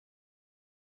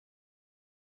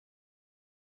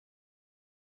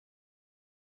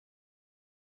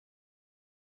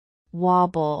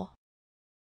wobble.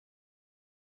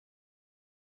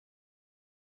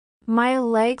 My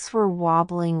legs were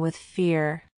wobbling with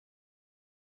fear.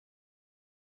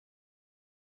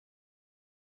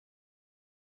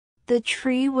 The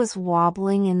tree was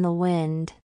wobbling in the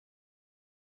wind.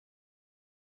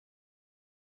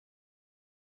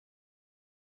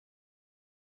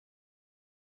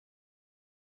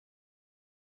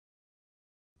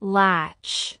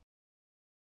 Latch.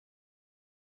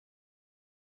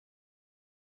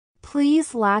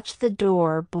 Please latch the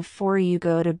door before you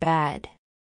go to bed.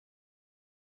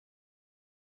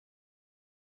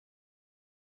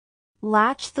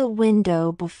 Latch the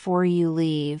window before you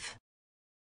leave.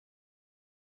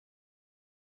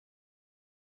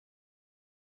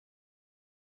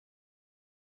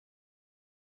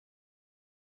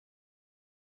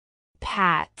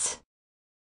 Pat.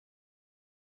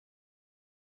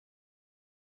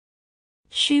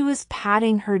 She was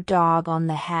patting her dog on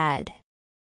the head.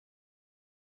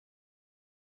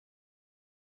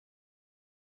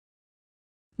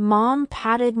 Mom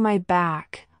patted my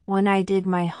back when I did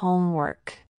my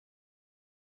homework.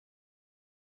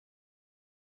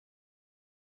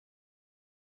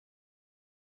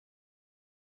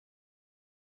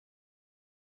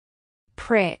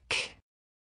 Prick.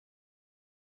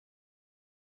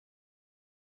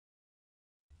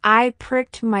 I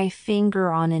pricked my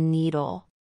finger on a needle.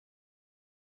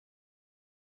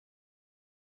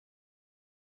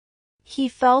 He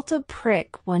felt a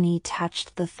prick when he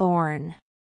touched the thorn.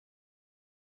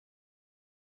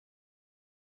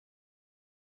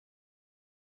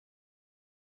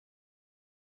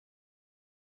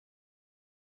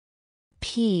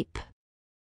 Peep.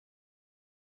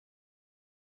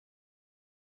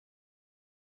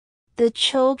 The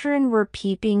children were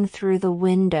peeping through the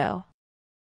window.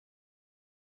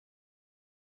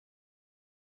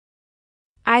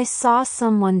 I saw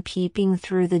someone peeping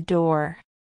through the door.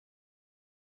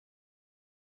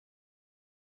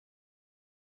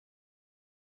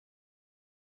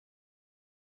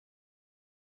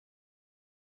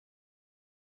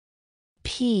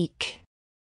 Peek.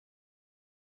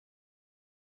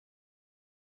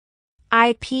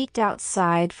 I peeked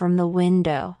outside from the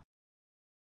window.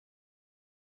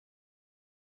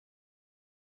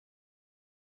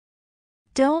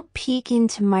 Don't peek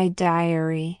into my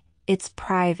diary, it's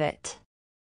private.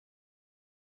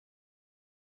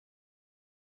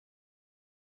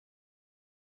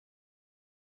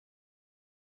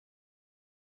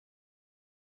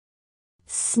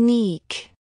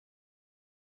 Sneak.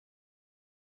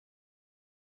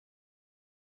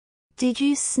 Did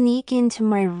you sneak into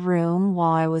my room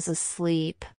while I was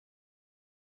asleep?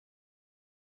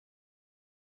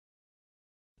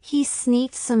 He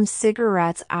sneaked some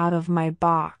cigarettes out of my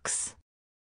box.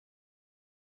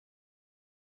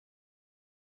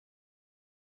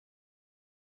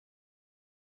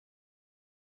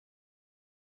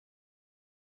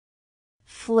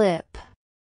 Flip.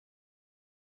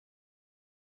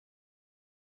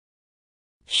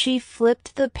 She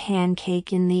flipped the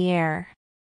pancake in the air.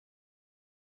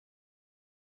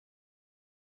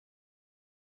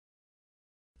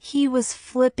 He was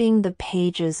flipping the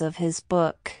pages of his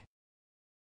book.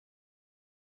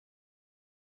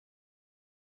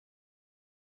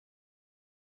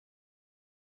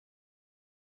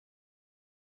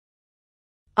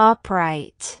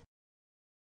 Upright.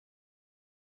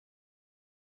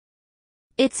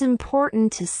 It's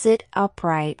important to sit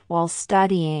upright while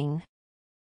studying.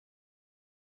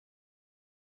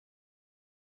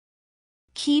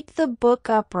 Keep the book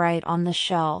upright on the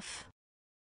shelf.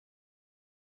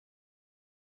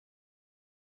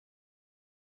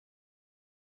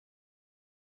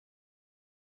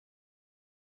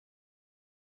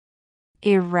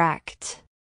 Erect.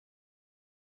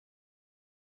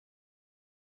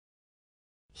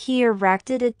 He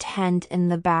erected a tent in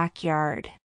the backyard.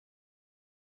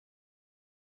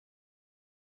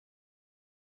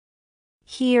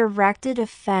 He erected a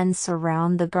fence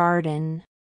around the garden.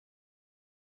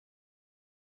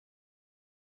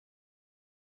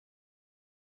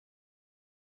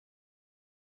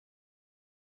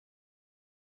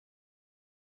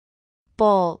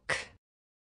 Bulk.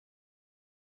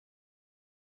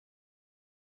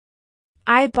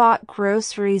 I bought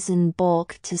groceries in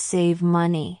bulk to save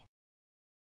money.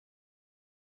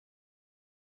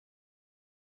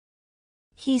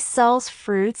 He sells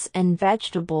fruits and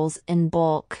vegetables in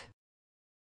bulk.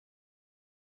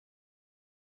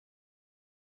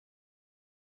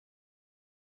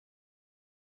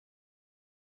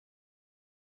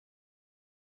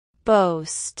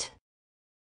 Boast.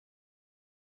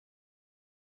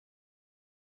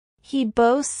 He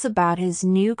boasts about his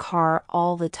new car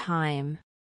all the time.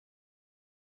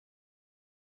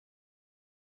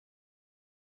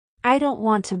 I don't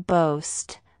want to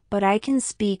boast, but I can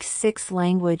speak 6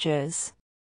 languages.